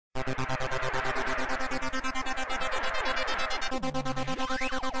Hi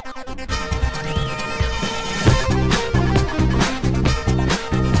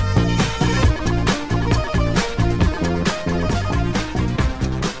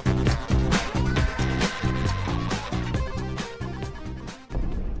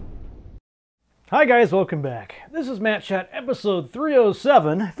guys, welcome back. This is Matt Chat episode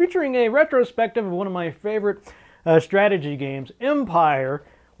 307, featuring a retrospective of one of my favorite strategy games, Empire,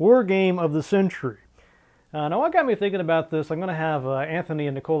 Wargame of the Century. Now what got me thinking about this, I'm going to have Anthony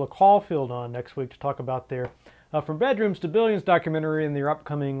and Nicola Caulfield on next week to talk about their From Bedrooms to Billions documentary and their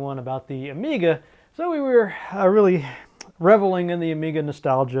upcoming one about the Amiga. So we were really reveling in the Amiga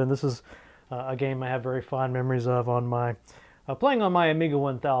nostalgia, and this is a game I have very fond memories of on my playing on my Amiga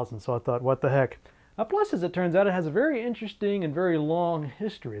 1000, so I thought, what the heck. Plus, as it turns out, it has a very interesting and very long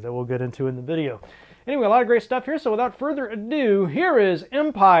history that we'll get into in the video. Anyway, a lot of great stuff here, so without further ado, here is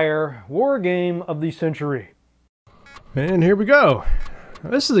Empire, Wargame of the Century. And here we go.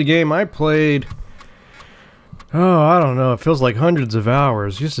 This is a game I played, I don't know, it feels like hundreds of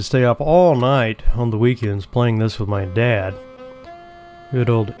hours. Used to stay up all night on the weekends playing this with my dad. Good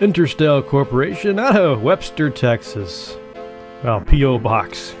old Interstel Corporation out of Webster, Texas. Well, P.O.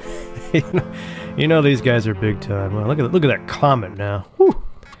 Box. You know these guys are big time. Well, look at that comet now. Whew.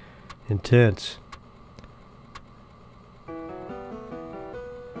 Intense.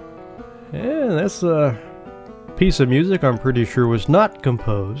 Yeah, that's a piece of music I'm pretty sure was not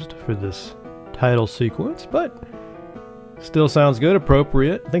composed for this title sequence, but still sounds good,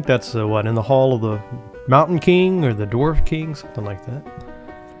 appropriate. I think that's what, in the Hall of the Mountain King or the Dwarf King, something like that.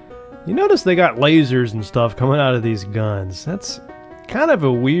 You notice they got lasers and stuff coming out of these guns. That's kind of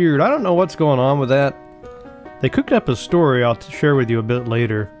a weird, I don't know what's going on with that. They cooked up a story I'll share with you a bit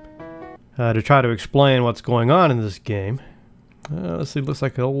later to try to explain what's going on in this game. Let's see, looks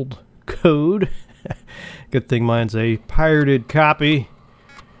like old code. Good thing mine's a pirated copy.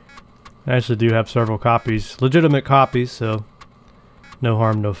 I actually do have several copies, legitimate copies, so no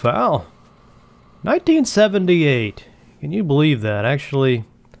harm, no foul. 1978. Can you believe that? Actually,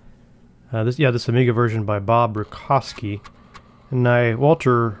 this Amiga version by Bob Rakowski. And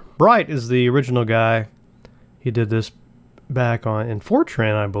Walter Bright is the original guy. He did this back in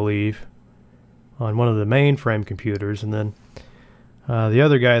Fortran, I believe, on one of the mainframe computers. And then the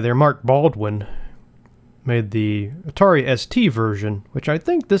other guy there, Mark Baldwin, made the Atari ST version, which I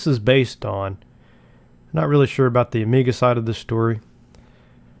think this is based on. Not really sure about the Amiga side of the story.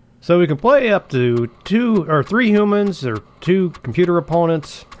 So we can play up to 2 or 3 humans or 2 computer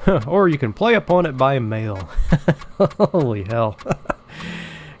opponents, or you can play opponent by mail. Holy hell. Can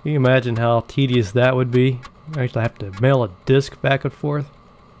you imagine how tedious that would be? I actually have to mail a disc back and forth.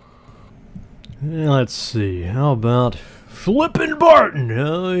 Let's see, how about Flippin' Barton?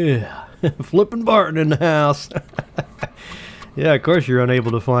 Oh yeah, Flippin' Barton in the house. Yeah, of course you're unable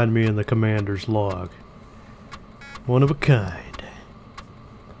to find me in the commander's log. One of a kind.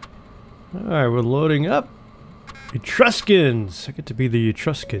 Alright, we're loading up. Etruscans! I get to be the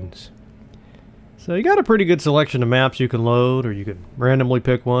Etruscans. So you got a pretty good selection of maps you can load, or you can randomly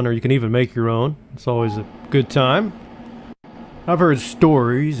pick one, or you can even make your own. It's always a good time. I've heard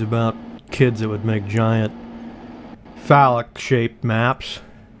stories about kids that would make giant phallic-shaped maps.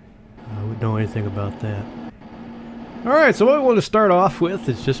 I wouldn't know anything about that. Alright, so what we want to start off with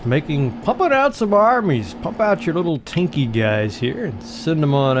is just pumping out some armies. Pump out your little tinky guys here and send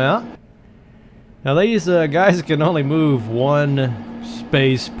them on out. Now these guys can only move 1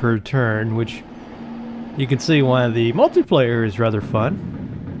 space per turn, which you can see why the multiplayer is rather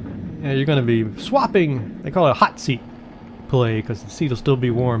fun. Yeah, you're going to be swapping, they call it a hot seat play, because the seat will still be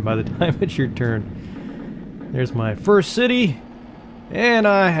warm by the time it's your turn. There's my first city, and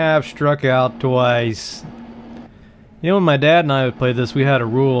I have struck out twice. You know, when my dad and I would play this, we had a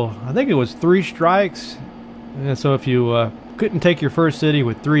rule, I think it was 3 strikes, and so if you couldn't take your first city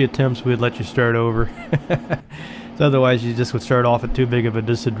with 3 attempts, we'd let you start over. So otherwise you just would start off at too big of a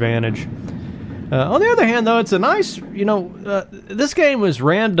disadvantage. On the other hand, though, it's a nice, this game was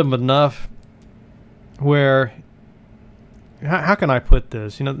random enough where, how can I put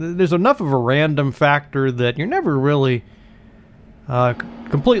this? There's enough of a random factor that you're never really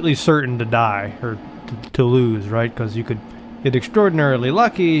completely certain to die or to lose, right? Because you could get extraordinarily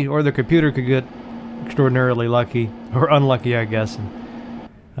lucky, or the computer could get extraordinarily lucky, or unlucky, I guess. And,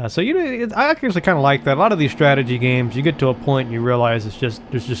 so I actually kind of like that. A lot of these strategy games, you get to a point and you realize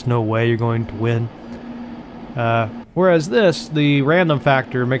there's just no way you're going to win. Whereas this, the random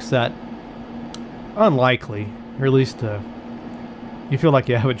factor makes that unlikely, or at least you feel like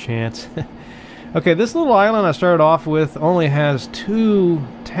you have a chance. Okay, this little island I started off with only has 2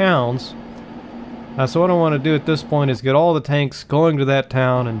 towns. So what I want to do at this point is get all the tanks going to that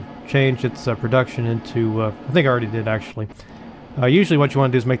town and change its production into, I think I already did actually. Usually what you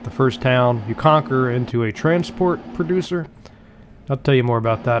want to do is make the first town you conquer into a transport producer. I'll tell you more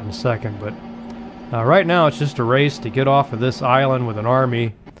about that in a second, but right now it's just a race to get off of this island with an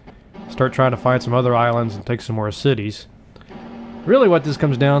army, start trying to find some other islands and take some more cities. Really what this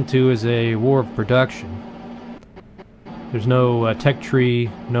comes down to is a war of production. There's no tech tree,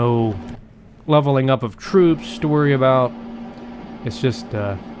 no leveling up of troops to worry about. It's just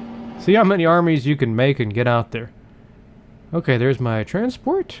see how many armies you can make and get out there. Okay, there's my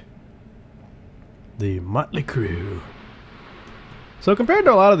transport. The Motley Crew. So compared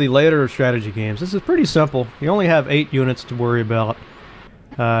to a lot of the later strategy games, this is pretty simple. You only have 8 units to worry about.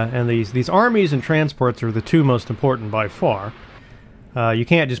 And these armies and transports are the two most important by far. You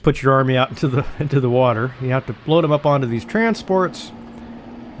can't just put your army out into the water. You have to load them up onto these transports,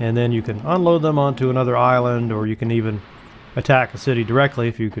 and then you can unload them onto another island, or you can even attack a city directly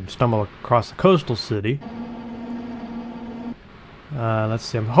if you could stumble across a coastal city. Let's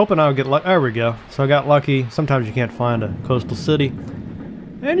see, I'm hoping I'll get lucky. There we go. So I got lucky. Sometimes you can't find a coastal city.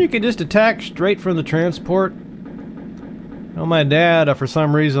 And you can just attack straight from the transport. Well, my dad, for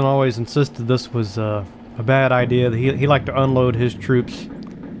some reason, always insisted this was a bad idea. He liked to unload his troops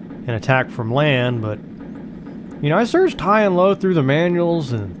and attack from land, but you know, I searched high and low through the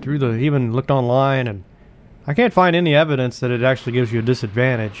manuals and even looked online, and I can't find any evidence that it actually gives you a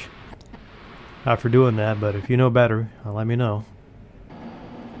disadvantage for doing that. But if you know better, let me know.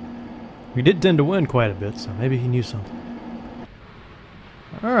 We did tend to win quite a bit, so maybe he knew something.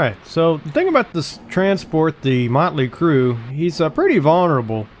 Alright, so the thing about this transport, the Motley Crew, he's pretty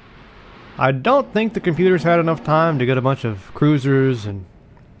vulnerable. I don't think the computers had enough time to get a bunch of cruisers and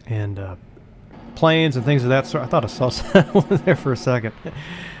planes and things of that sort. I thought I saw something there for a second.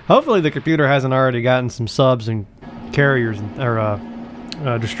 Hopefully the computer hasn't already gotten some subs and carriers or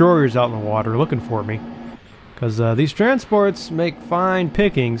destroyers out in the water looking for me, because these transports make fine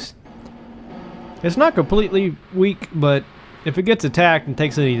pickings. It's not completely weak, but if it gets attacked and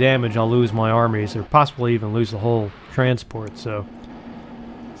takes any damage, I'll lose my armies, or possibly even lose the whole transport. So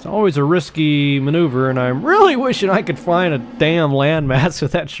it's always a risky maneuver, and I'm really wishing I could find a damn landmass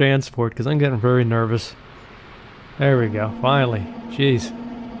with that transport, because I'm getting very nervous. There we go, finally. Jeez.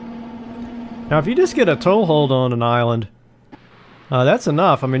 Now if you just get a toehold on an island, that's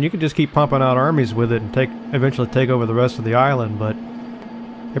enough. I mean, you could just keep pumping out armies with it and eventually take over the rest of the island, but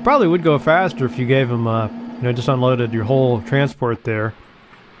it probably would go faster if you gave them, you know, just unloaded your whole transport there.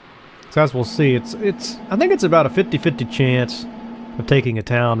 So as we'll see, I think it's about a 50-50 chance of taking a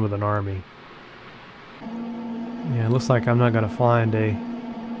town with an army. Yeah, it looks like I'm not going to find a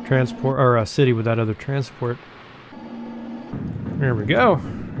transport or a city with that other transport. There we go.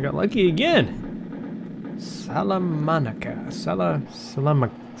 I got lucky again. Salamanca.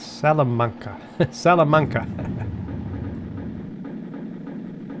 Salamanca. Salamanca.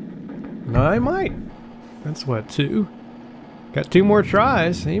 No, I might. That's what, 2? Got 2 more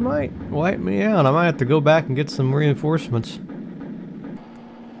tries. He might wipe me out. I might have to go back and get some reinforcements.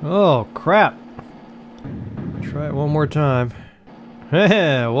 Oh, crap. Try it one more time.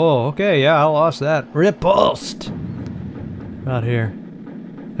 Whoa, okay, yeah, I lost that. Repulsed! Out here.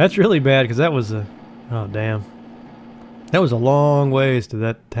 That's really bad, because that was a... Oh, damn. That was a long ways to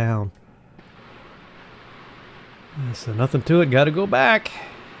that town. So nothing to it, gotta go back.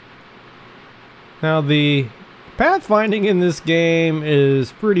 Now, the pathfinding in this game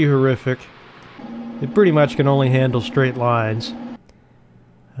is pretty horrific. It pretty much can only handle straight lines.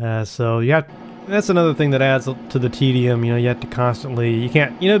 So you have... That's another thing that adds to the tedium. You know, you have to constantly... You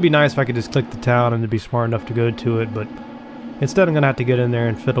can't... You know, it'd be nice if I could just click the town and it'd be smart enough to go to it, but instead I'm going to have to get in there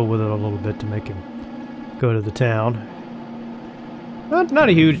and fiddle with it a little bit to make him go to the town. Not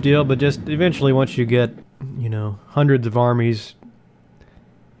a huge deal, but just eventually once you get, you know, hundreds of armies,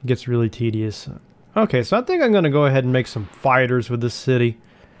 it gets really tedious. Okay, so I think I'm going to go ahead and make some fighters with this city.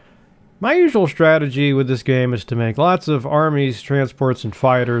 My usual strategy with this game is to make lots of armies, transports, and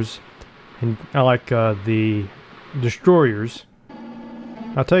fighters. And I like the destroyers.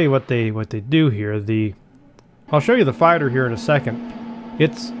 I'll tell you what they do here. I'll show you the fighter here in a second.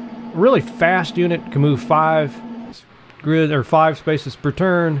 It's a really fast unit, can move 5 spaces per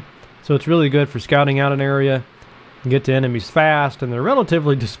turn, so it's really good for scouting out an area and get to enemies fast, and they're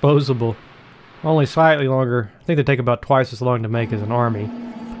relatively disposable. Only slightly longer. I think they take about twice as long to make as an army.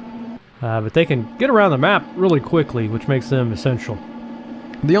 But they can get around the map really quickly, which makes them essential.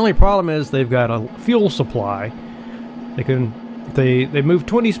 The only problem is they've got a fuel supply. They move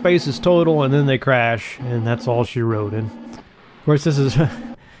 20 spaces total, and then they crash, and that's all she wrote. And of course, this is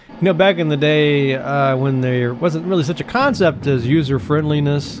You know, back in the day when there wasn't really such a concept as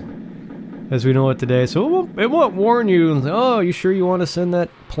user-friendliness as we know it today, so it won't warn you, oh, you sure you want to send that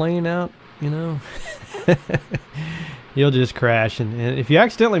plane out, you know? You'll just crash, and if you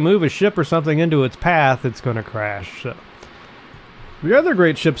accidentally move a ship or something into its path, it's going to crash. So the other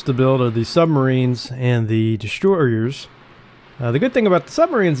great ships to build are the submarines and the destroyers. The good thing about the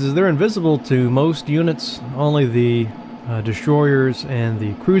submarines is they're invisible to most units. Only the destroyers and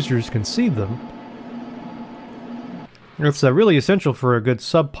the cruisers can see them. It's really essential for a good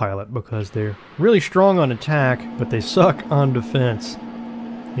sub-pilot because they're really strong on attack, but they suck on defense.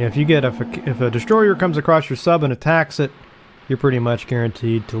 Yeah, if a destroyer comes across your sub and attacks it, you're pretty much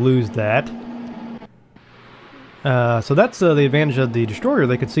guaranteed to lose that. So that's the advantage of the destroyer.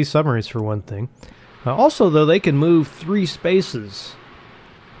 They can see submarines for one thing. Also, though, they can move 3 spaces.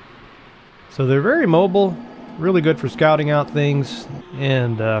 So they're very mobile, really good for scouting out things,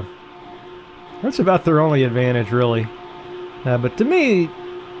 and that's about their only advantage, really. But to me,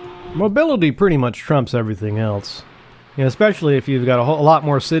 mobility pretty much trumps everything else. You know, especially if you've got a lot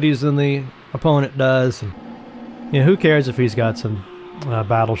more cities than the opponent does. And, you know, who cares if he's got some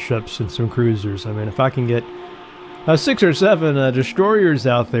battleships and some cruisers? I mean, if I can get 6 or 7 destroyers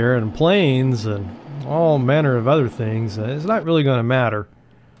out there and planes and all manner of other things, it's not really going to matter.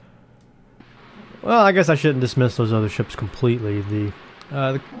 Well, I guess I shouldn't dismiss those other ships completely.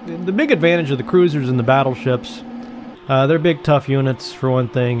 The big advantage of the cruisers and the battleships, they're big, tough units for one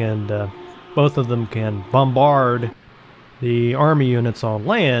thing, and both of them can bombard the army units on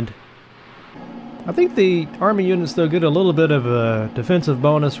land. I think the army units, though, get a little bit of a defensive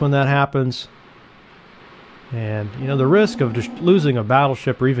bonus when that happens. And, you know, the risk of just losing a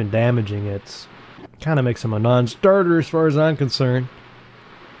battleship or even damaging it kind of makes them a non-starter as far as I'm concerned.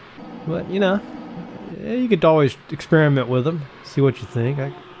 But, you know, you could always experiment with them, see what you think.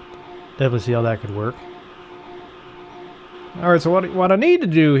 I definitely see how that could work. Alright, so what I need to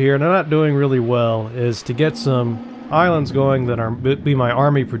do here, and I'm not doing really well, is to get some islands going that be my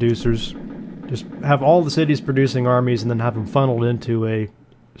army producers. Just have all the cities producing armies and then have them funneled into a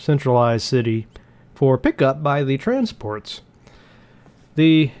centralized city for pickup by the transports.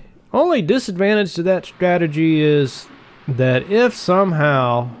 The only disadvantage to that strategy is that if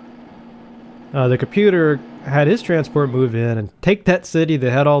somehow the computer had his transport move in and take that city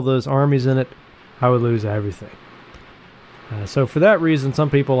that had all those armies in it, I would lose everything. So for that reason, some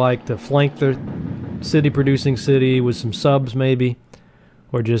people like to flank their producing city with some subs maybe,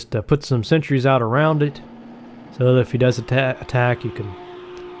 or just put some sentries out around it, so that if he does attack, you can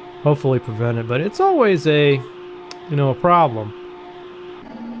hopefully prevent it. But it's always a problem.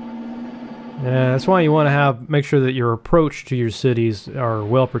 That's why you want to make sure that your approach to your cities are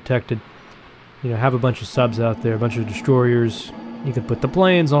well protected. You know, have a bunch of subs out there, a bunch of destroyers. You can put the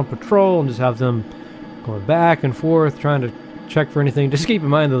planes on patrol and just have them going back and forth, trying to check for anything. Just keep in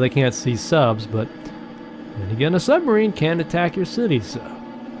mind, though, they can't see subs, but then again, a submarine can attack your city, so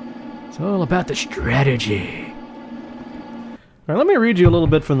it's all about the strategy. Alright, let me read you a little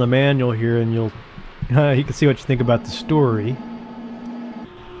bit from the manual here, and you can see what you think about the story.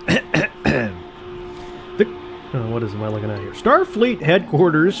 What am I looking at here? Starfleet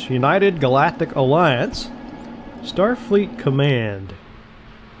Headquarters, United Galactic Alliance, Starfleet Command.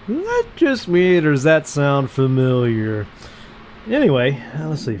 Is that just me, or does that sound familiar? Anyway,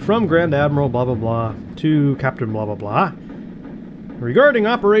 let's see. From Grand Admiral blah blah blah to Captain blah blah blah. Regarding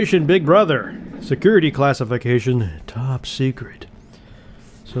Operation Big Brother, security classification top secret.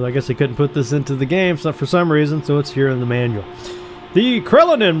 So I guess they couldn't put this into the game for some reason, so it's here in the manual. The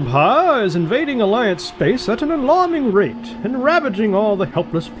Krellin Empire is invading Alliance space at an alarming rate and ravaging all the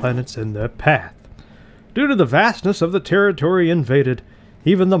helpless planets in their path. Due to the vastness of the territory invaded,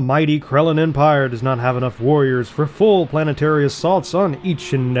 even the mighty Krellin Empire does not have enough warriors for full planetary assaults on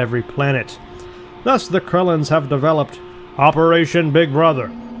each and every planet. Thus, the Krellins have developed Operation Big Brother.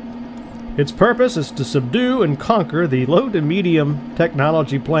 Its purpose is to subdue and conquer the low to medium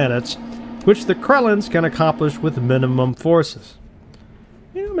technology planets, which the Krellins can accomplish with minimum forces.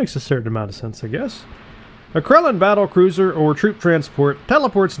 Yeah, it makes a certain amount of sense, I guess. A Krellin battle cruiser or troop transport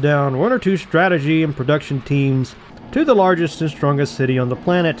teleports down 1 or 2 strategy and production teams to the largest and strongest city on the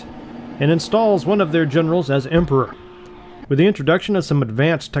planet, and installs one of their generals as emperor. With the introduction of some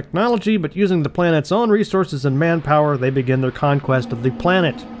advanced technology, but using the planet's own resources and manpower, they begin their conquest of the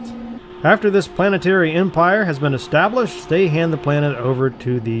planet. After this planetary empire has been established, they hand the planet over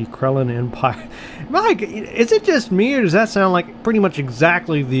to the Krellin Empire. Mike, is it just me, or does that sound like pretty much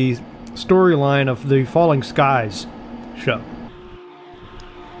exactly the storyline of the Falling Skies show?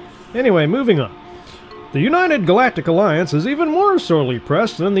 Anyway, moving on. The United Galactic Alliance is even more sorely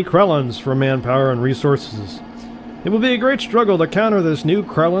pressed than the Krellans for manpower and resources. It will be a great struggle to counter this new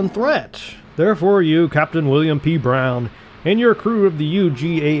Krellan threat. Therefore, you, Captain William P. Brown, and your crew of the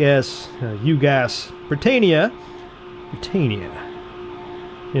UGAS Britannia,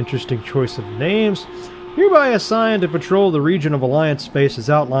 interesting choice of names, hereby assigned to patrol the region of Alliance space as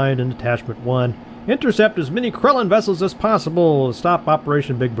outlined in Attachment 1. Intercept as many Krellan vessels as possible to stop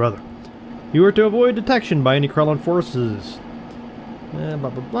Operation Big Brother. You are to avoid detection by any Krellan forces. Blah, blah,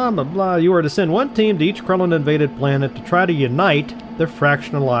 blah, blah, blah. You are to send one team to each Krellan-invaded planet to try to unite their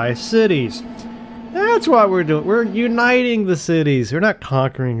fractionalized cities. That's what we're doing. We're uniting the cities. We're not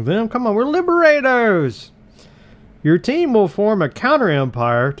conquering them. Come on, we're liberators. Your team will form a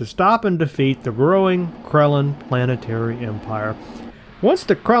counter-empire to stop and defeat the growing Krellan planetary empire. Once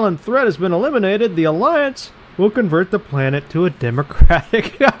the Krellan threat has been eliminated, the Alliance will convert the planet to a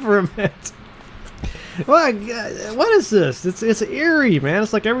democratic government. What is this? It's eerie, man.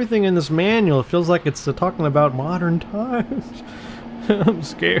 It's like everything in this manual. It feels like it's talking about modern times. I'm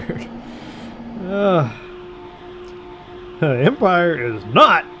scared. Empire is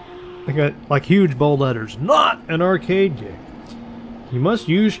not, like huge bold letters, not an arcade game. You must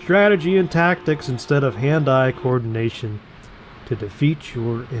use strategy and tactics instead of hand-eye coordination to defeat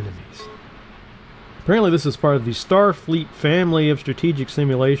your enemies. Apparently this is part of the Starfleet family of strategic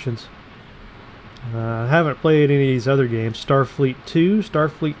simulations. I haven't played any of these other games. Starfleet 2,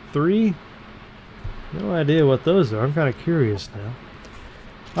 Starfleet 3. No idea what those are. I'm kind of curious now.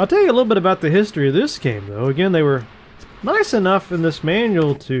 I'll tell you a little bit about the history of this game, though. Again, they were nice enough in this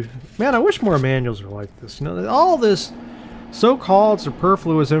manual to... Man, I wish more manuals were like this. You know, all this so-called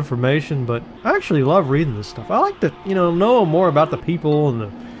superfluous information, but I actually love reading this stuff. I like to, know more about the people and the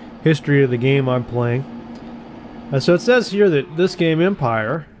history of the game I'm playing. So it says here that this game,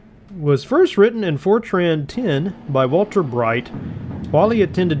 Empire, was first written in Fortran 10 by Walter Bright while he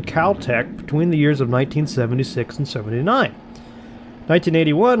attended Caltech between the years of 1976 and 79.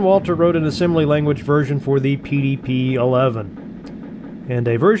 1981, Walter wrote an assembly language version for the PDP-11 and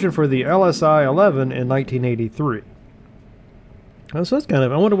a version for the LSI-11 in 1983. So that's kind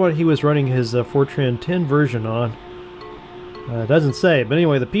of... I wonder what he was running his Fortran 10 version on. It doesn't say, but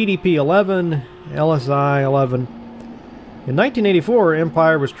anyway, the PDP-11, LSI-11. In 1984,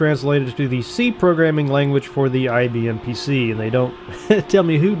 Empire was translated to the C programming language for the IBM PC, and they don't tell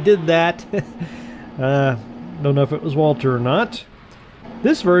me who did that. Don't know if it was Walter or not.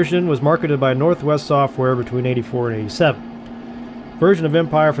 This version was marketed by Northwest Software between 84 and 87. Version of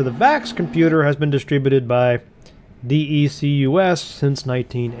Empire for the VAX computer has been distributed by DECUS since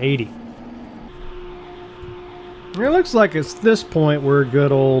 1980. It looks like it's this point where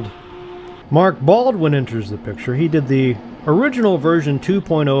good old Mark Baldwin enters the picture. He did the original version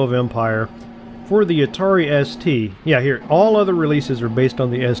 2.0 of Empire for the Atari ST. Yeah, here, all other releases are based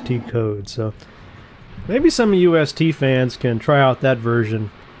on the ST code, so maybe some of you ST fans can try out that version.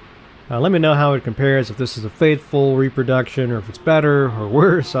 Let me know how it compares, if this is a faithful reproduction or if it's better or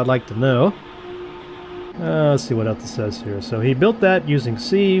worse. I'd like to know. Let's see what else it says here. So he built that using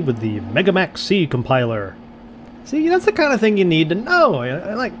C with the Megamax C compiler. See, that's the kind of thing you need to know.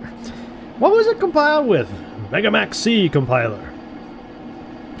 Like, what was it compiled with? Megamax C compiler.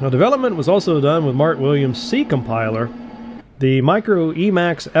 Now, development was also done with Mark Williams' C compiler, the Micro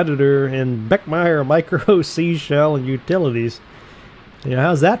Emacs editor, and Beckmeyer Micro C shell and utilities.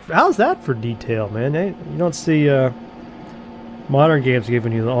 How's that for detail, man? You don't see modern games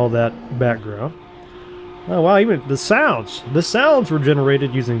giving you all that background. Oh wow, even the sounds. The sounds were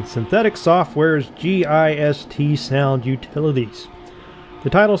generated using Synthetic Software's GIST sound utilities. The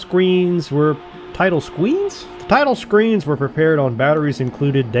title screens were prepared on batteries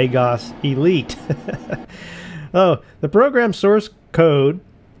included Dagos Elite. Oh, the program source code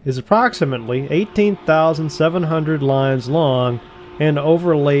is approximately 18,700 lines long and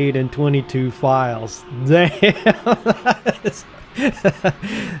overlaid in 22 files. Damn.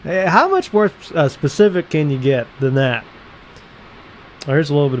 How much more specific can you get than that? Here's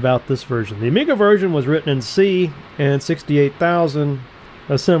a little bit about this version. The Amiga version was written in C and 68,000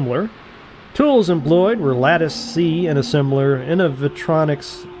 assembler. Tools employed were Lattice C and assembler,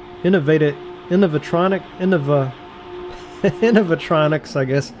 Innovatronics, I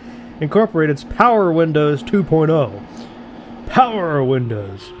guess, Incorporated's Power Windows 2.0. Power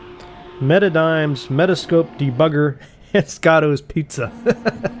Windows. Metadimes, Metascope Debugger, and Scotto's Pizza.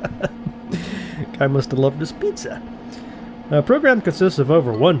 Guy must have loved his pizza. The program consists of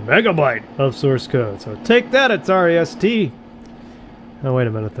over 1 megabyte of source code. So take that, Atari ST. Oh, wait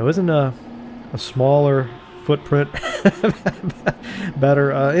a minute, though. Isn't a smaller footprint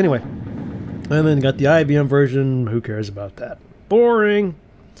better? Anyway. And then got the IBM version. Who cares about that? Boring.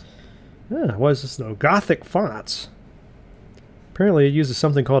 What is this though? Gothic fonts. Apparently it uses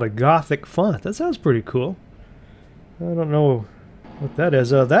something called a Gothic font. That sounds pretty cool. I don't know what that is.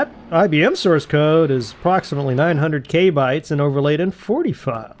 That IBM source code is approximately 900 kbytes and overlaid in 40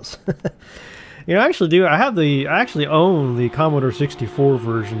 files. You know, I actually own the Commodore 64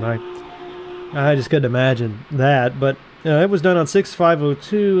 version. I just couldn't imagine that, but it was done on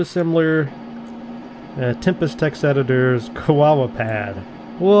 6502 assembler, Tempest text editors, Kawawa pad.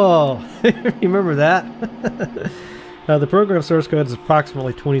 Whoa, you remember that? The program source code is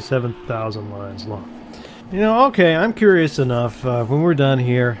approximately 27,000 lines long. You know, okay, I'm curious enough. When we're done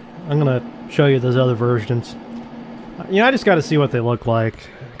here, I'm going to show you those other versions. You know, I just got to see what they look like.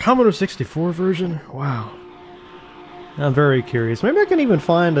 Commodore 64 version? Wow. I'm very curious. Maybe I can even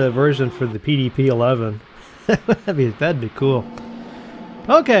find a version for the PDP-11. that'd be cool.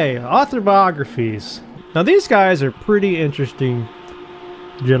 Okay, author biographies. Now, these guys are pretty interesting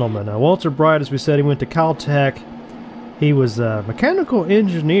gentlemen. Walter Bright, as we said, he went to Caltech. He was a mechanical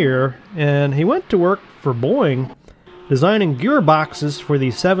engineer, and he went to work for Boeing, designing gearboxes for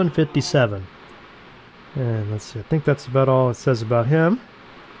the 757. And let's see, I think that's about all it says about him.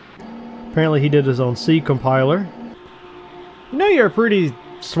 Apparently he did his own C compiler. You know you're a pretty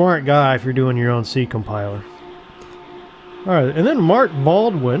smart guy if you're doing your own C compiler. Alright, and then Mark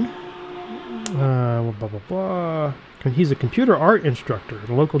Baldwin. He's a computer art instructor at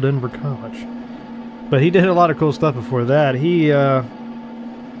a local Denver college. But he did a lot of cool stuff before that. He,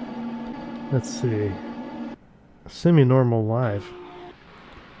 let's see, Semi-Normal Life.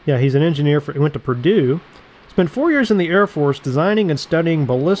 Yeah, he's an engineer. He went to Purdue. Spent 4 years in the Air Force designing and studying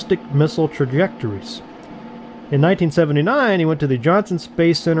ballistic missile trajectories. In 1979, he went to the Johnson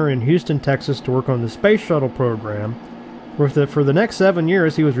Space Center in Houston, Texas to work on the Space Shuttle program. For the next 7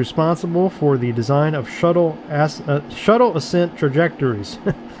 years, he was responsible for the design of shuttle ascent trajectories.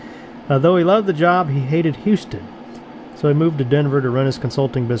 Though he loved the job, he hated Houston. So he moved to Denver to run his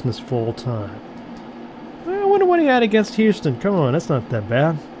consulting business full-time. I wonder what he had against Houston. Come on, that's not that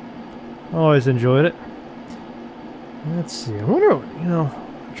bad. Always enjoyed it. Let's see. I wonder, you know,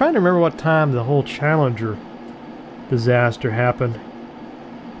 I'm trying to remember what time the whole Challenger disaster happened.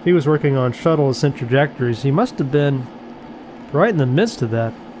 If he was working on shuttle ascent trajectories, he must have been right in the midst of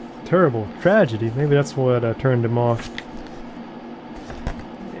that terrible tragedy. Maybe that's what turned him off.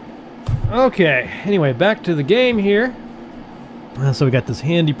 Okay, anyway, back to the game here. So we got this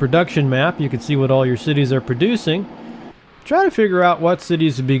handy production map. You can see what all your cities are producing. Try to figure out what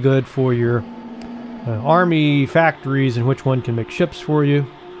cities would be good for your army factories and which one can make ships for you.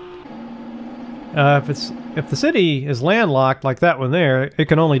 If the city is landlocked like that one there, it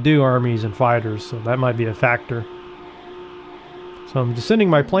can only do armies and fighters, so that might be a factor. So I'm just sending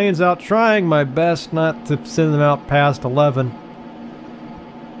my planes out, trying my best not to send them out past 11.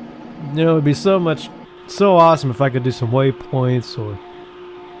 You know, it'd be so awesome if I could do some waypoints, or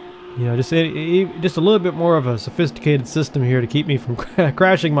you know, just a little bit more of a sophisticated system here to keep me from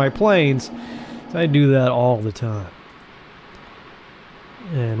crashing my planes. So I do that all the time.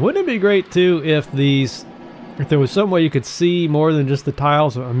 And wouldn't it be great too if there was some way you could see more than just the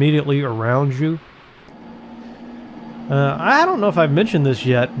tiles immediately around you? I don't know if I've mentioned this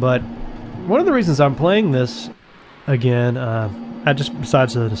yet, but one of the reasons I'm playing this again,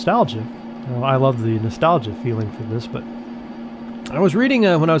 besides the nostalgia, I love the nostalgia feeling for this, but I was reading,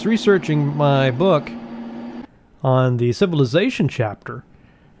 when I was researching my book on the Civilization chapter,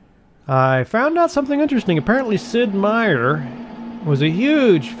 I found out something interesting. Apparently Sid Meier was a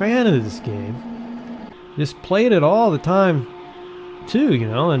huge fan of this game. Just played it all the time, too, you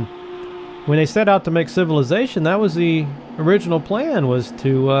know, and when they set out to make Civilization, that was the original plan, was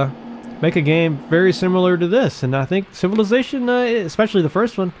to make a game very similar to this. And I think Civilization, especially the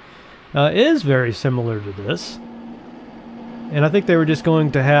first one, is very similar to this. And I think they were just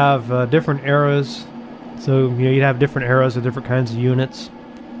going to have different eras. So, you know, you'd have different eras of different kinds of units,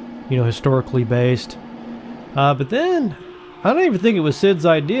 you know, historically based. But then, I don't even think it was Sid's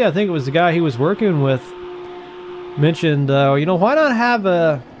idea. I think it was the guy he was working with mentioned, you know, why not have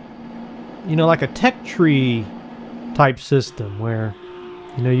a, you know, like a tech tree type system where,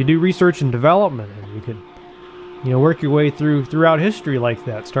 you know, you do research and development and you can, you know, work your way throughout history like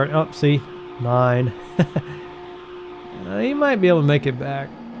that. Start, oh, see, 9. You might be able to make it back.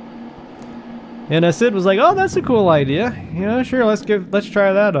 And Sid was like, oh, that's a cool idea. You know, sure, let's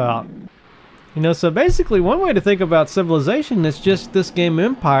try that out. You know, so basically one way to think about Civilization is just this game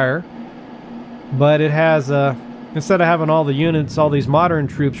Empire, but it has, instead of having all the units, all these modern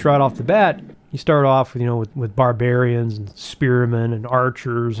troops right off the bat, you start off, you know, with barbarians and spearmen and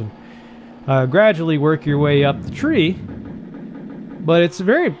archers and gradually work your way up the tree. But it's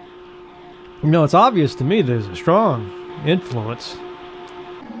very, it's obvious to me there's a strong influence.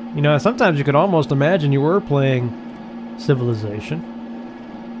 Sometimes you could almost imagine you were playing Civilization.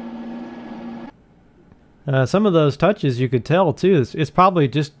 Some of those touches you could tell too. It's probably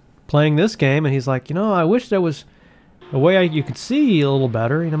just playing this game, and he's like, I wish there was a way you could see a little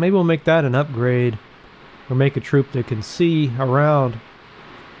better. Maybe we'll make that an upgrade, or make a troop that can see around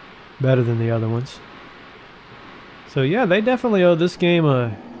better than the other ones. So yeah, they definitely owe this game a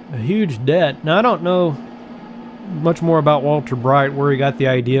huge debt. Now I don't know much more about Walter Bright, where he got the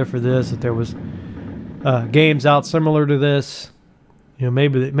idea for this, that there was games out similar to this.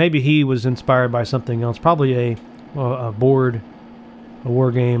 Maybe he was inspired by something else. Probably a board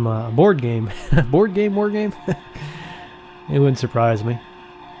game. Board game. It wouldn't surprise me.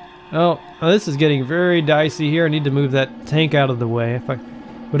 Oh, this is getting very dicey here. I need to move that tank out of the way. If I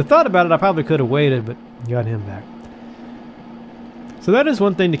would have thought about it, I probably could have waited, but got him back. So that is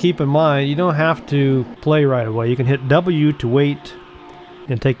one thing to keep in mind. You don't have to play right away. You can hit W to wait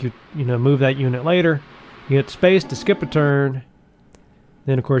and take your, move that unit later. You hit space to skip a turn.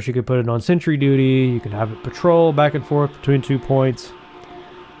 Then, of course, you could put it on sentry duty. You can have it patrol back and forth between 2 points.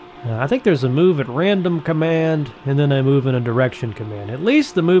 I think there's a move at random command, and then a move in a direction command. At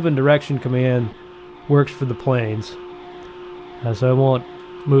least the move in direction command works for the planes. So I won't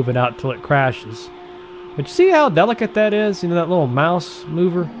move it out till it crashes. But you see how delicate that is? That little mouse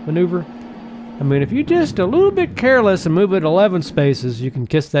maneuver? I mean, if you're just a little bit careless and move it 11 spaces, you can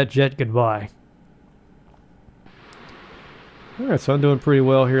kiss that jet goodbye. Alright, so I'm doing pretty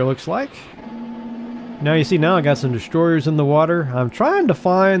well here, looks like. Now you see, now I got some destroyers in the water. I'm trying to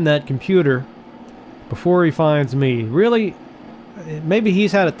find that computer before he finds me. Really, maybe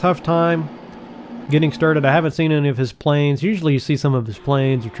he's had a tough time getting started. I haven't seen any of his planes. Usually you see some of his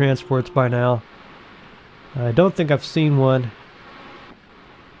planes or transports by now. I don't think I've seen one.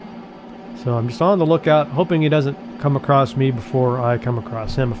 So I'm just on the lookout, hoping he doesn't come across me before I come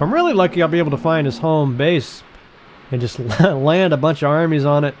across him. If I'm really lucky, I'll be able to find his home base and just land a bunch of armies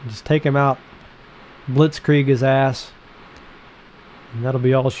on it and just take him out. Blitzkrieg his ass. And that'll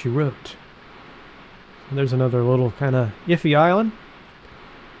be all she wrote. And there's another little kind of iffy island.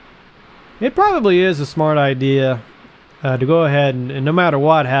 It probably is a smart idea to go ahead and no matter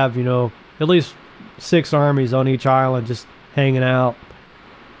what have, at least 6 armies on each island just hanging out,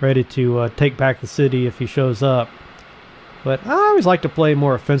 ready to take back the city if he shows up. But I always like to play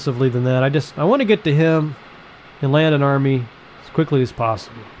more offensively than that. I want to get to him and land an army as quickly as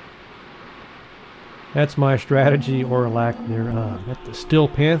possible. That's my strategy, or lack thereof. Got the Steel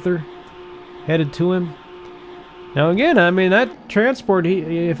Panther headed to him. Now again, I mean, that transport,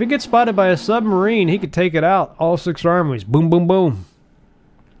 if it gets spotted by a submarine, he could take it out. All 6 armies. Boom, boom, boom.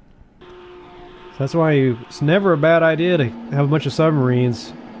 So that's why it's never a bad idea to have a bunch of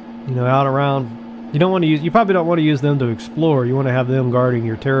submarines, out around. You probably don't want to use them to explore. You want to have them guarding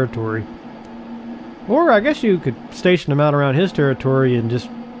your territory. Or I guess you could station them out around his territory and just,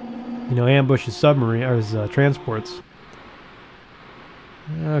 ambush his submarine or his transports.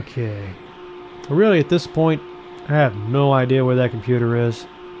 Okay. Really, at this point, I have no idea where that computer is.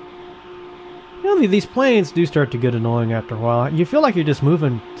 These planes do start to get annoying after a while. You feel like you're just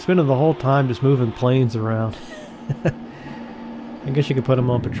spending the whole time just moving planes around. I guess you could put them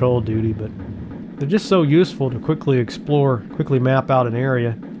on patrol duty, but they're just so useful to quickly explore, quickly map out an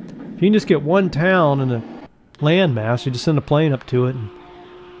area. If you can just get one town in a landmass, you just send a plane up to it, and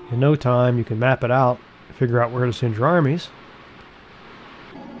in no time you can map it out, figure out where to send your armies.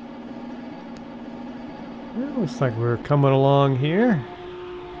 Well, looks like we're coming along here.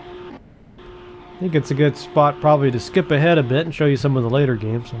 I think it's a good spot probably to skip ahead a bit and show you some of the later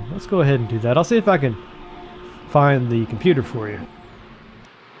games. So let's go ahead and do that. I'll see if I can find the computer for you.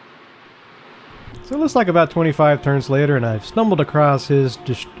 So it looks like about 25 turns later, and I've stumbled across his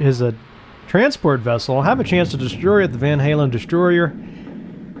transport vessel. I'll have a chance to destroy it, the Van Halen destroyer.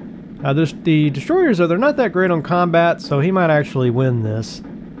 The destroyers, they're not that great on combat, so he might actually win this.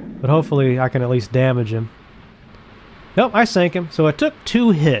 But hopefully I can at least damage him. Nope, I sank him. So it took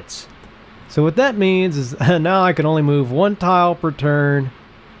 2 hits. So what that means is now I can only move 1 tile per turn.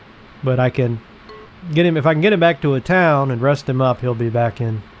 But I can get him, if I can get him back to a town and rest him up, he'll be back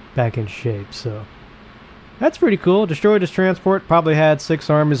in shape. So that's pretty cool. Destroyed his transport, probably had 6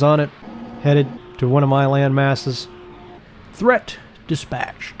 armies on it, headed to one of my land masses. Threat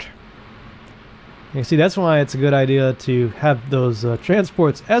dispatched. You see, that's why it's a good idea to have those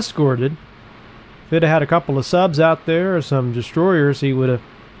transports escorted. If it had had a couple of subs out there or some destroyers, he would have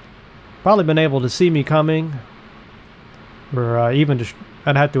probably been able to see me coming, or even just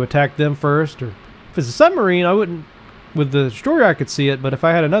I'd have to attack them first. Or if it's a submarine, I wouldn't. With the destroyer, I could see it, but if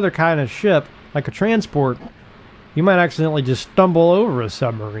I had another kind of ship, like a transport, you might accidentally just stumble over a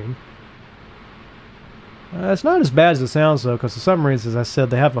submarine. It's not as bad as it sounds, though, because the submarines, as I said,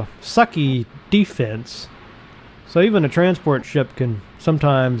 they have a sucky defense. So even a transport ship can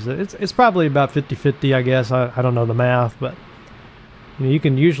sometimes, it's probably about 50-50, I guess. I don't know the math, but you know, you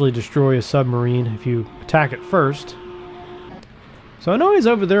can usually destroy a submarine if you attack it first. So I know he's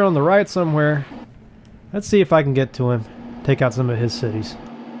over there on the right somewhere. Let's see if I can get to him, take out some of his cities.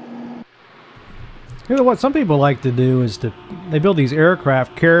 You know what some people like to do is they build these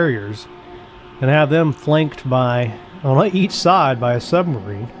aircraft carriers and have them flanked by, on each side, by a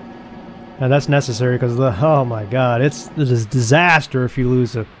submarine. And that's necessary because oh my god, it's a disaster if you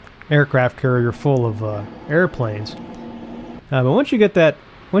lose an aircraft carrier full of airplanes. But once you get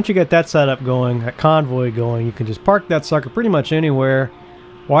that setup going, that convoy going, you can just park that sucker pretty much anywhere,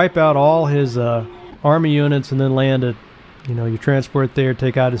 wipe out all his army units, and then land it. You know, you transport there,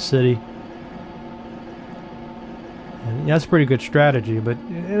 take out his city. And that's a pretty good strategy, but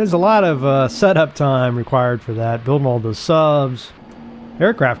there's a lot of setup time required for that. Building all those subs.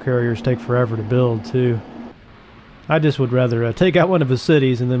 Aircraft carriers take forever to build, too. I just would rather take out one of his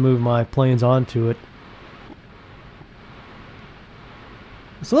cities and then move my planes onto it.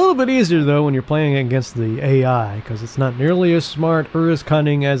 It's a little bit easier, though, when you're playing against the AI, because it's not nearly as smart or as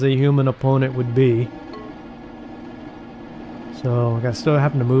cunning as a human opponent would be. So, I still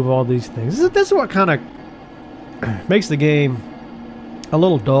having to move all these things. This is what kind of makes the game a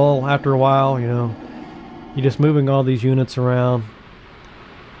little dull after a while, you know. You're just moving all these units around.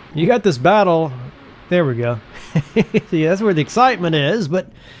 You got this battle. There we go. See, that's where the excitement is, but,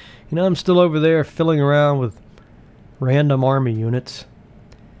 you know, I'm still over there fiddling around with random army units.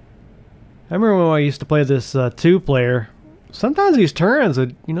 I remember when I used to play this two-player, sometimes these turns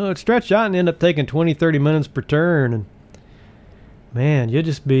would, you know, it'd stretch out and end up taking 20-30 minutes per turn, and man, you'd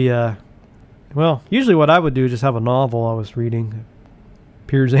just be, well, usually what I would do is just have a novel I was reading.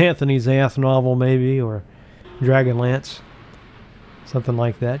 Piers Anthony Xanth novel, maybe, or Dragonlance. Something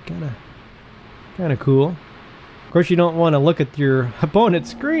like that. Kind of cool. Of course, you don't want to look at your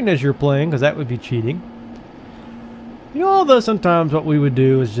opponent's screen as you're playing, because that would be cheating. You know, although sometimes what we would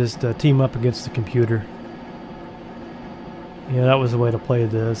do is just team up against the computer. Yeah, that was the way to play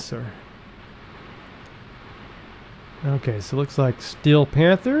this. Or okay, so it looks like Steel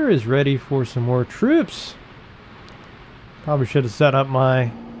Panther is ready for some more troops. Probably should have set up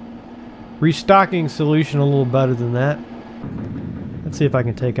my restocking solution a little better than that. Let's see if I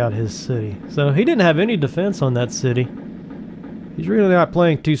can take out his city. So he didn't have any defense on that city. He's really not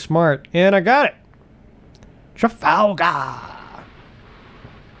playing too smart. And I got it! Trafalgar!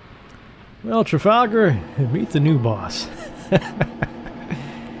 Well, Trafalgar, meet the new boss.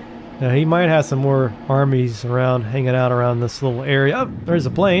 Now, he might have some more armies around, hanging out around this little area. Oh, there's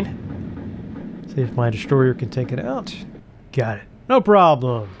a plane. See if my destroyer can take it out. Got it. No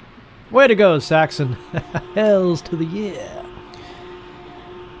problem. Way to go, Saxon. Hells to the yeah.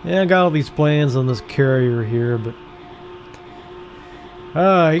 Yeah, I got all these plans on this carrier here, but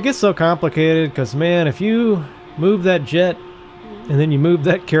it gets so complicated because, man, if you move that jet and then you move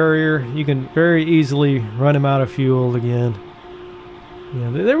that carrier, you can very easily run him out of fuel again.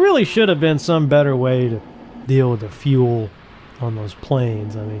 Yeah, there really should have been some better way to deal with the fuel on those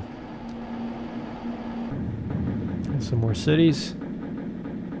planes. I mean, there's some more cities.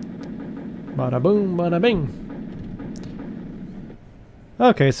 Bada boom, bada bing.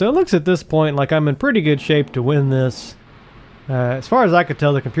 Okay, so it looks at this point like I'm in pretty good shape to win this. As far as I could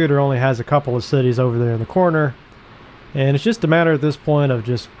tell, the computer only has a couple of cities over there in the corner. And it's just a matter at this point of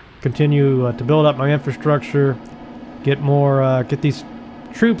just continue to build up my infrastructure, get more, get these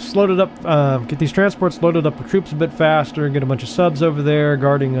troops loaded up, get these transports loaded up with troops a bit faster, and get a bunch of subs over there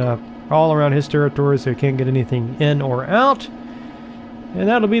guarding all around his territory so he can't get anything in or out. And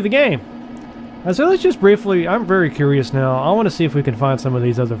that'll be the game. So let's just briefly, I'm very curious now. I want to see if we can find some of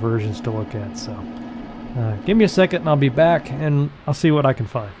these other versions to look at. So give me a second and I'll be back and I'll see what I can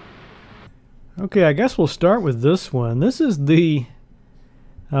find. Okay, I guess we'll start with this one. This is the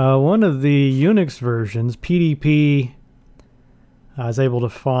one of the Unix versions. PDP I was able to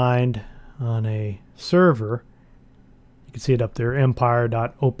find on a server. You can see it up there,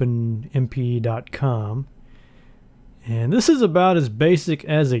 empire.openmp.com. And this is about as basic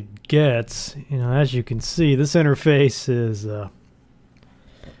as it gets. You know, as you can see, this interface is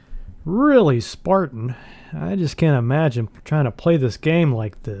really Spartan. I just can't imagine trying to play this game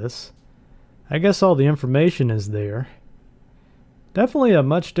like this. I guess all the information is there. Definitely a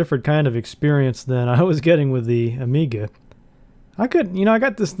much different kind of experience than I was getting with the Amiga. I couldn't, I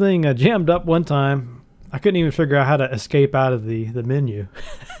got this thing jammed up one time. I couldn't even figure out how to escape out of the menu.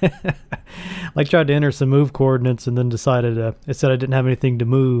 Like tried to enter some move coordinates and then decided it said I didn't have anything to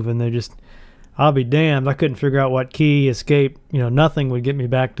move, and I'll be damned, I couldn't figure out what key, escape, nothing would get me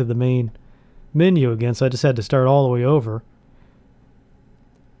back to the main menu again, so I just had to start all the way over.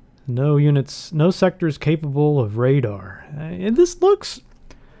 No units, no sectors capable of radar. And this looks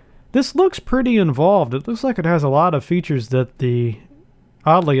pretty involved. It looks like it has a lot of features that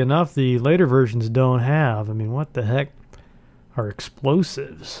oddly enough, the later versions don't have. I mean, what the heck are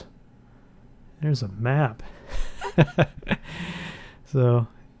explosives? There's a map. So,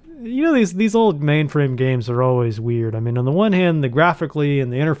 these old mainframe games are always weird. I mean, on the one hand, the graphically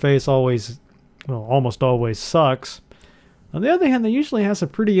and the interface almost always sucks. On the other hand, they usually have some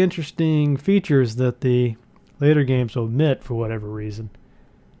pretty interesting features that the later games omit for whatever reason.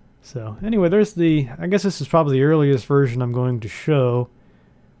 So, anyway, I guess this is probably the earliest version I'm going to show.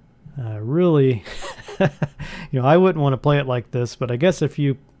 Really, I wouldn't want to play it like this, but I guess if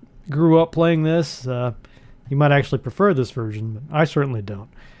you grew up playing this, you might actually prefer this version, but I certainly don't.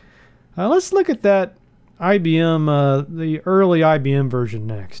 Let's look at that IBM, the early IBM version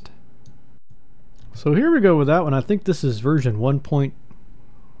next. So here we go with that one. I think this is version either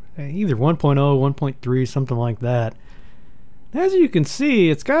 1.0, 1.3, something like that. As you can see,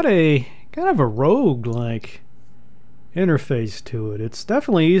 it's got a kind of a rogue-like interface to it. It's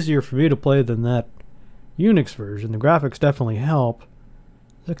definitely easier for me to play than that Unix version. The graphics definitely help.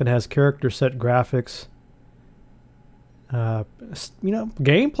 Look, it has character set graphics.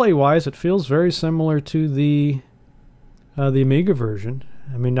 Gameplay-wise, it feels very similar to the Amiga version.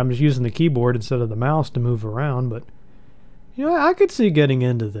 I mean, I'm just using the keyboard instead of the mouse to move around, but I could see getting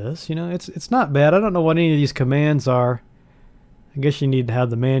into this. It's not bad. I don't know what any of these commands are. I guess you need to have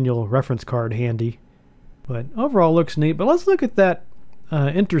the manual reference card handy, but overall looks neat. But let's look at that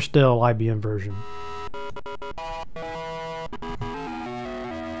Interstill IBM version.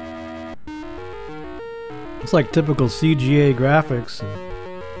 It's like typical CGA graphics,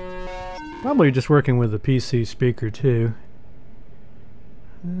 and probably just working with a PC speaker too.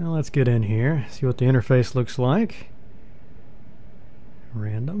 Well, let's get in here, see what the interface looks like.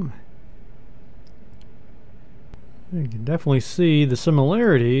 Random. You can definitely see the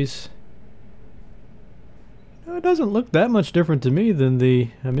similarities. It doesn't look that much different to me than the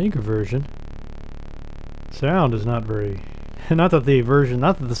Amiga version. Sound is not very... not that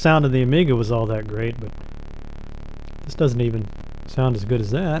the sound of the Amiga was all that great, but this doesn't even sound as good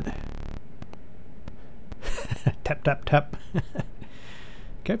as that. Tap, tap, tap.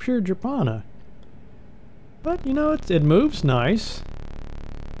 Capture Japana. But, it moves nice.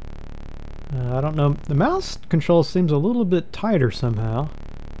 I don't know. The mouse control seems a little bit tighter somehow.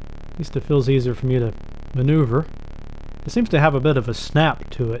 At least it feels easier for me to maneuver. It seems to have a bit of a snap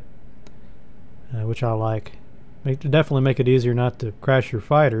to it, which I like. Definitely make it easier not to crash your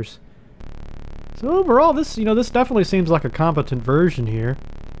fighters. So overall, this definitely seems like a competent version here.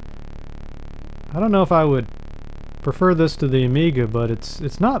 I don't know if I would prefer this to the Amiga, but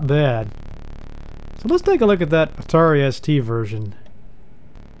it's not bad. So let's take a look at that Atari ST version.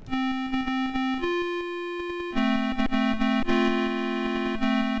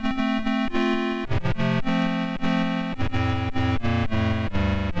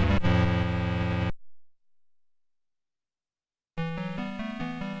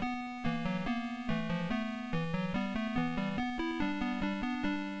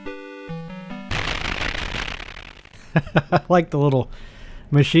 I like the little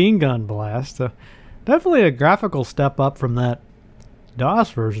machine gun blast. Definitely a graphical step up from that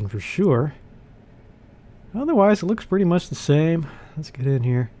DOS version for sure. Otherwise, it looks pretty much the same. Let's get in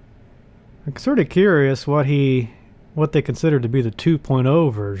here. I'm sort of curious what they consider to be the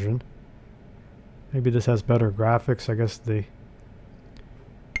 2.0 version. Maybe this has better graphics. I guess the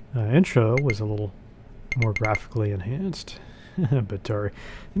intro was a little more graphically enhanced. Atari.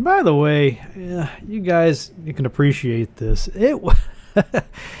 And by the way, you guys, you can appreciate this.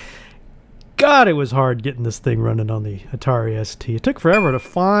 God, it was hard getting this thing running on the Atari ST. It took forever to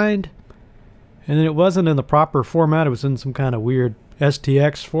find, and then it wasn't in the proper format. It was in some kind of weird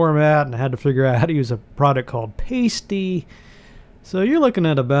STX format, and I had to figure out how to use a product called Pasty. So you're looking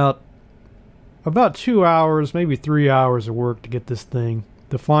at about 2 hours, maybe 3 hours of work to get this thing,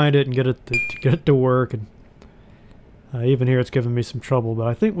 to find it and get it to work. And even here it's giving me some trouble, but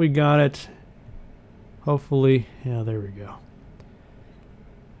I think we got it. Hopefully. Yeah, there we go.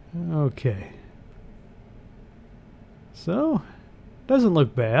 Okay. So, doesn't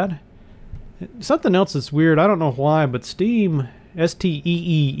look bad. Something else that's weird, I don't know why, but Steam,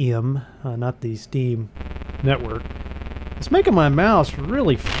 S-T-E-E-M, not the Steam network, It's making my mouse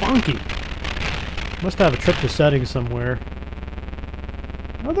really funky. Must have a trick to settings somewhere.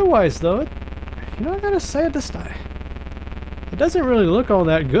 Otherwise, though, I gotta say it doesn't really look all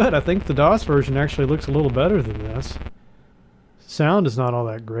that good. I think the DOS version actually looks a little better than this. Sound is not all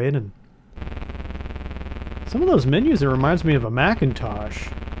that great, and some of those menus, it reminds me of a Macintosh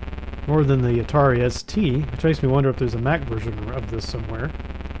more than the Atari ST, which makes me wonder if there's a Mac version of this somewhere.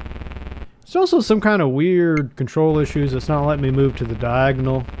 There's also some kind of weird control issues. It's not letting me move to the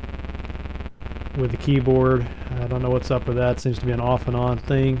diagonal with the keyboard. I don't know what's up with that. It seems to be an off and on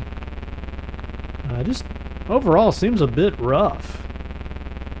thing. Just overall seems a bit rough.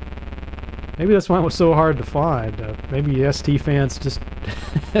 Maybe that's why it was so hard to find. Maybe ST fans just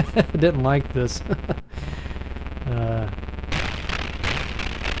didn't like this.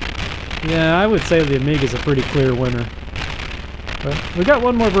 Yeah, I would say the Amiga's a pretty clear winner. But we got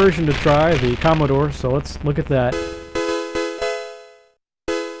one more version to try, the Commodore, so let's look at that.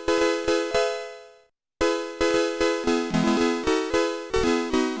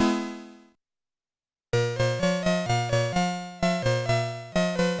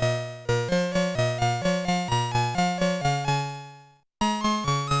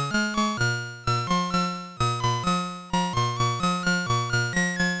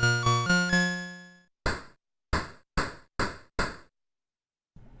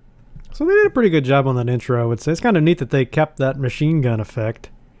 So they did a pretty good job on that intro, I would say. It's kind of neat that they kept that machine gun effect.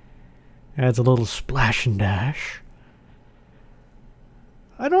 Adds a little splash and dash.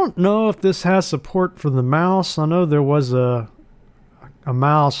 I don't know if this has support for the mouse. I know there was a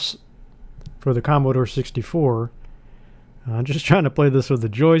mouse for the Commodore 64. I'm just trying to play this with the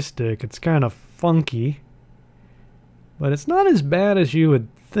joystick. It's kind of funky. But it's not as bad as you would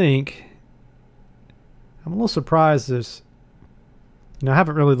think. I'm a little surprised this... I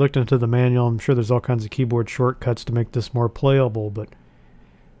haven't really looked into the manual. I'm sure there's all kinds of keyboard shortcuts to make this more playable, but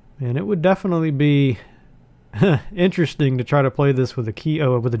man, it would definitely be interesting to try to play this with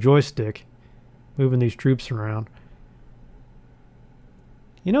with a joystick, moving these troops around.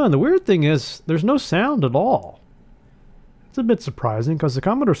 And the weird thing is, there's no sound at all. It's a bit surprising because the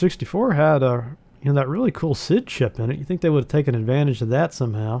Commodore 64 had that really cool SID chip in it. You think they would have taken advantage of that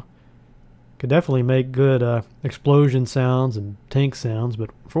somehow? Could definitely make good explosion sounds and tank sounds, but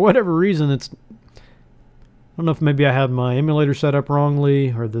for whatever reason, I don't know if maybe I have my emulator set up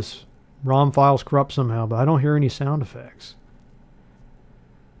wrongly or this ROM file's corrupt somehow, but I don't hear any sound effects.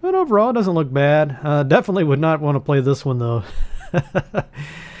 But overall, it doesn't look bad. Definitely would not want to play this one, though.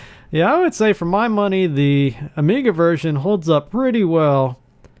 Yeah, I would say for my money, the Amiga version holds up pretty well.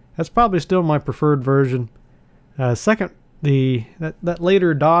 That's probably still my preferred version. Second, that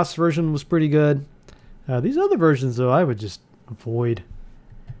later DOS version was pretty good. These other versions, though, I would just avoid.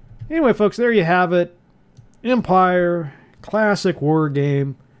 Anyway, folks, there you have it. Empire, classic war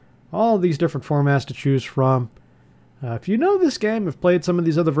game, all of these different formats to choose from. If you know this game, have played some of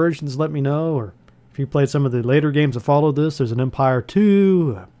these other versions, let me know. Or if you played some of the later games that followed this, there's an Empire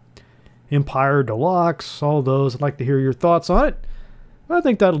 2, Empire Deluxe, all those. I'd like to hear your thoughts on it. I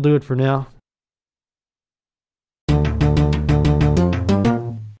think that'll do it for now.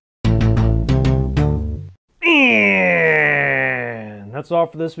 And that's all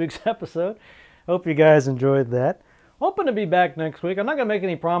for this week's episode. Hope you guys enjoyed that. Hoping to be back next week. I'm not going to make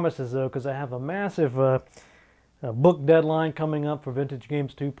any promises, though, because I have a massive book deadline coming up for Vintage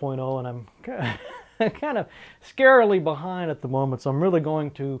Games 2.0, and I'm kind of scarily behind at the moment, so I'm really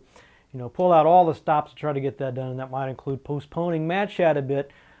going to pull out all the stops to try to get that done, and that might include postponing Match Chat a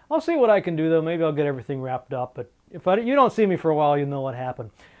bit. I'll see what I can do, though. Maybe I'll get everything wrapped up, but if you don't see me for a while, you'll know what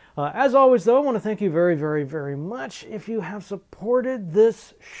happened. As always, though, I want to thank you very, very, very much if you have supported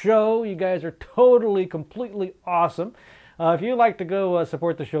this show. You guys are totally, completely awesome. If you'd like to go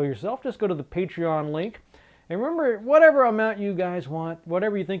support the show yourself, just go to the Patreon link. And remember, whatever amount you guys want,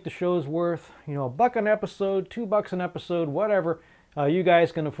 whatever you think the show's worth, $1 an episode, $2 an episode, whatever you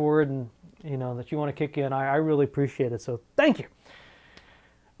guys can afford and, that you want to kick in, I really appreciate it. So thank you.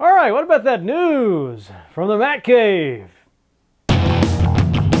 All right, what about that news from the Matt Cave?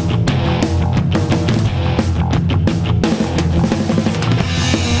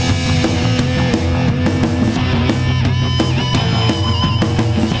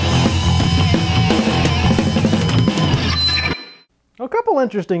 A couple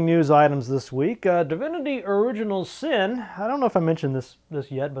interesting news items this week. Divinity Original Sin, I don't know if I mentioned this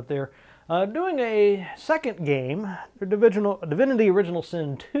yet, but they're doing a second game, Divinity Original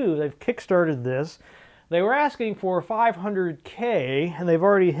Sin 2. They've kickstarted this. They were asking for $500K, and they've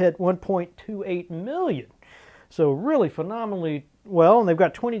already hit $1.28 million. So really phenomenally well, and they've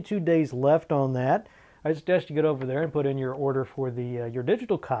got 22 days left on that. I suggest you get over there and put in your order for the your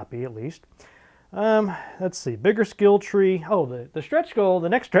digital copy at least. Let's see, bigger skill tree. Oh, the stretch goal, the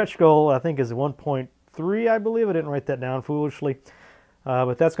next stretch goal I think is 1.3, I believe. I didn't write that down foolishly.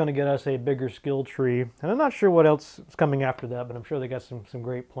 But that's going to get us a bigger skill tree. And I'm not sure what else is coming after that, but I'm sure they got some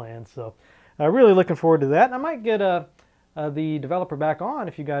great plans. So really looking forward to that. And I might get the developer back on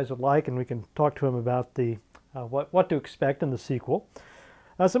if you guys would like, and we can talk to him about the what to expect in the sequel.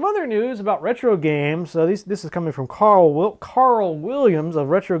 Some other news about retro games. This is coming from Carl Williams of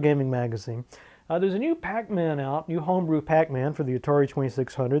Retro Gaming Magazine. There's a new Pac-Man out, new homebrew Pac-Man for the Atari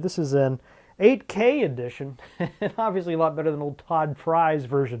 2600. This is an 8K edition, and obviously a lot better than old Todd Fry's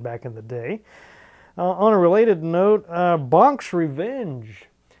version back in the day. On a related note, Bonk's Revenge.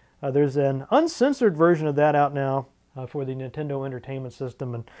 There's an uncensored version of that out now for the Nintendo Entertainment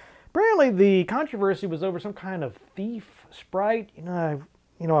System, and apparently the controversy was over some kind of thief sprite. I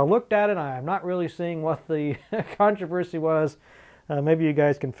looked at it, and I'm not really seeing what the controversy was. Maybe you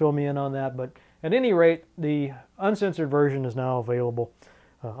guys can fill me in on that, but at any rate, the uncensored version is now available,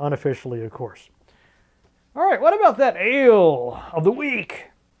 unofficially, of course. All right, what about that ale of the week?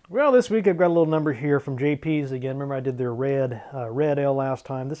 Well, this week I've got a little number here from JP's again. Remember I did their red ale last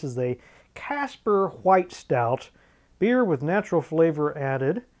time. This is a Casper White Stout, beer with natural flavor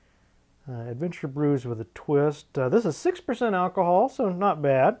added. Adventure brews with a twist. This is 6% alcohol, so not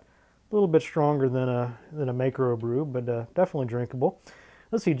bad. A little bit stronger than a macro brew, but definitely drinkable.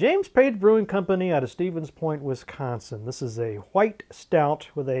 Let's see, James Page Brewing Company out of Stevens Point, Wisconsin. This is a white stout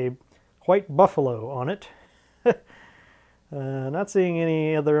with a white buffalo on it. Not seeing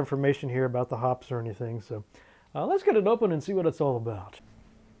any other information here about the hops or anything, so let's get it open and see what it's all about.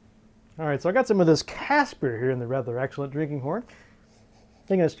 All right, so I got some of this Casper here in the rather excellent drinking horn. I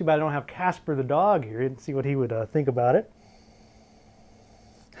think it's too bad I don't have Casper the dog here and see what he would think about it.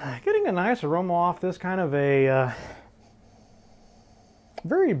 Getting a nice aroma off this, kind of a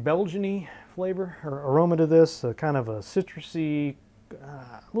very Belgian-y flavor or aroma to this, kind of a citrusy,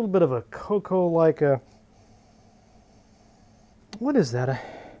 a little bit of a cocoa-like, what is that?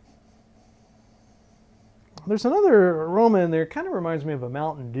 There's another aroma in there, kind of reminds me of a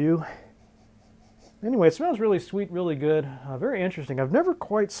Mountain Dew. Anyway, it smells really sweet, really good, very interesting. I've never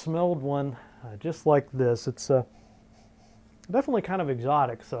quite smelled one just like this. It's definitely kind of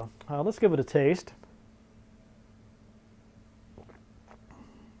exotic, so let's give it a taste.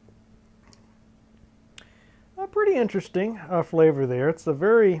 A pretty interesting flavor there. It's a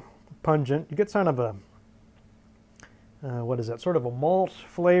very pungent. You get kind of a, what is that, sort of a malt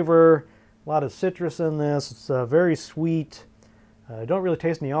flavor, a lot of citrus in this. It's very sweet. Don't really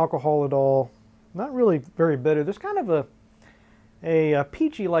taste any alcohol at all. Not really very bitter. There's kind of a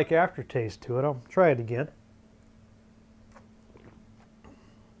peachy-like aftertaste to it. I'll try it again.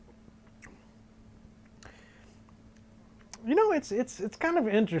 You know, it's kind of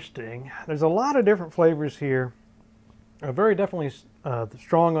interesting. There's a lot of different flavors here. Very definitely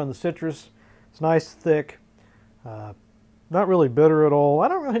strong on the citrus. It's nice, thick. Not really bitter at all. I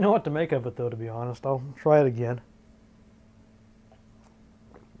don't really know what to make of it, though, to be honest. I'll try it again.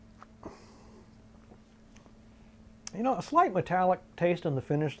 You know, a slight metallic taste in the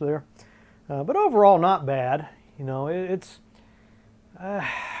finish there, but overall not bad. You know, it's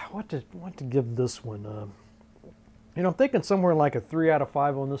what to give this one. You know, I'm thinking somewhere like a 3 out of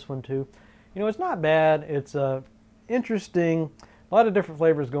 5 on this one too. You know, it's not bad. It's interesting. A lot of different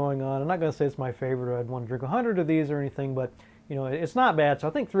flavors going on. I'm not going to say it's my favorite. I'd want to drink 100 of these or anything, but you know, it's not bad. So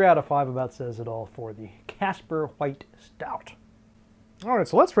I think 3 out of 5 about says it all for the Casper White Stout. All right,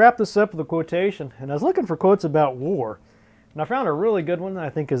 so let's wrap this up with a quotation. And I was looking for quotes about war, and I found a really good one that I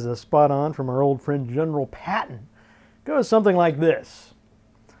think is spot on from our old friend General Patton. It goes something like this: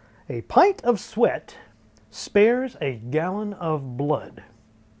 "A pint of sweat spares a gallon of blood."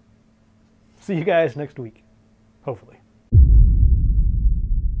 See you guys next week, hopefully.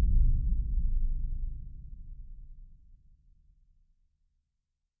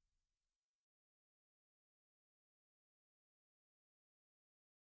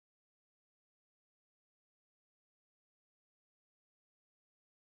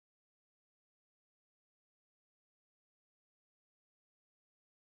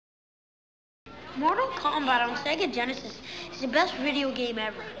 Mortal Kombat on Sega Genesis is the best video game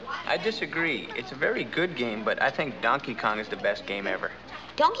ever. I disagree. It's a very good game, but I think Donkey Kong is the best game ever.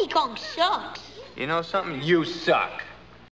 Donkey Kong sucks. You know something? You suck.